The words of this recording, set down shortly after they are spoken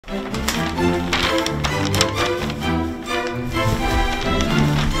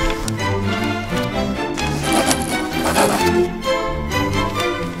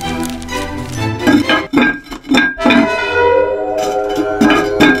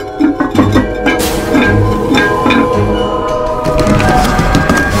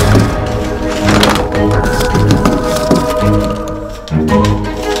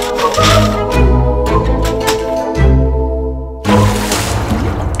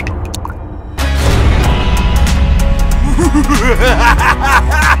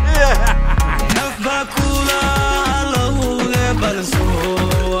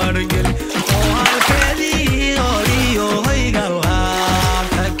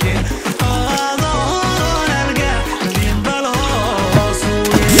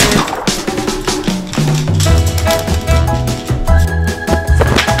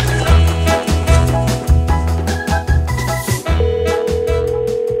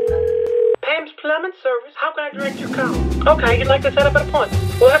Service. How can I direct your call? Okay, you'd like to set up an appointment.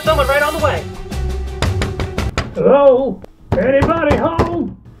 We'll have someone right on the way. Hello? Anybody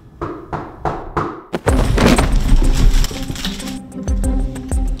home?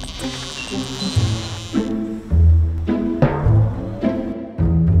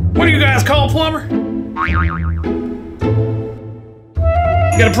 What do you guys call a plumber?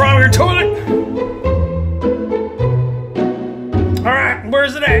 You got a problem with your toilet? Alright,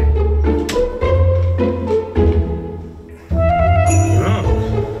 where's it at?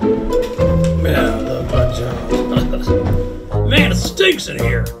 Man, it stinks in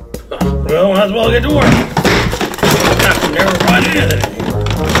here. Well, might as well get to work. I can never find anything.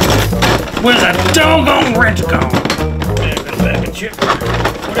 Where's that doggone rent-a-cone? Man, got a bag of chips.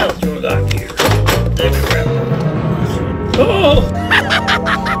 What else do we got here? Oh!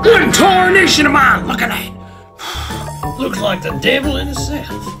 What in tarnation am I looking at? Looks like the devil himself.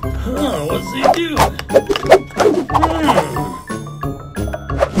 Huh, what's he doing?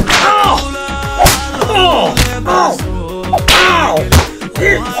 Oh! Oh! Oh! Ow!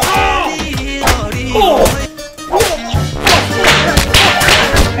 Oh!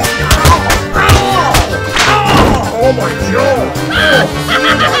 Oh my God!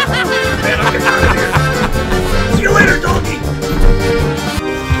 Man, I'll get out of here. See you later, doggy!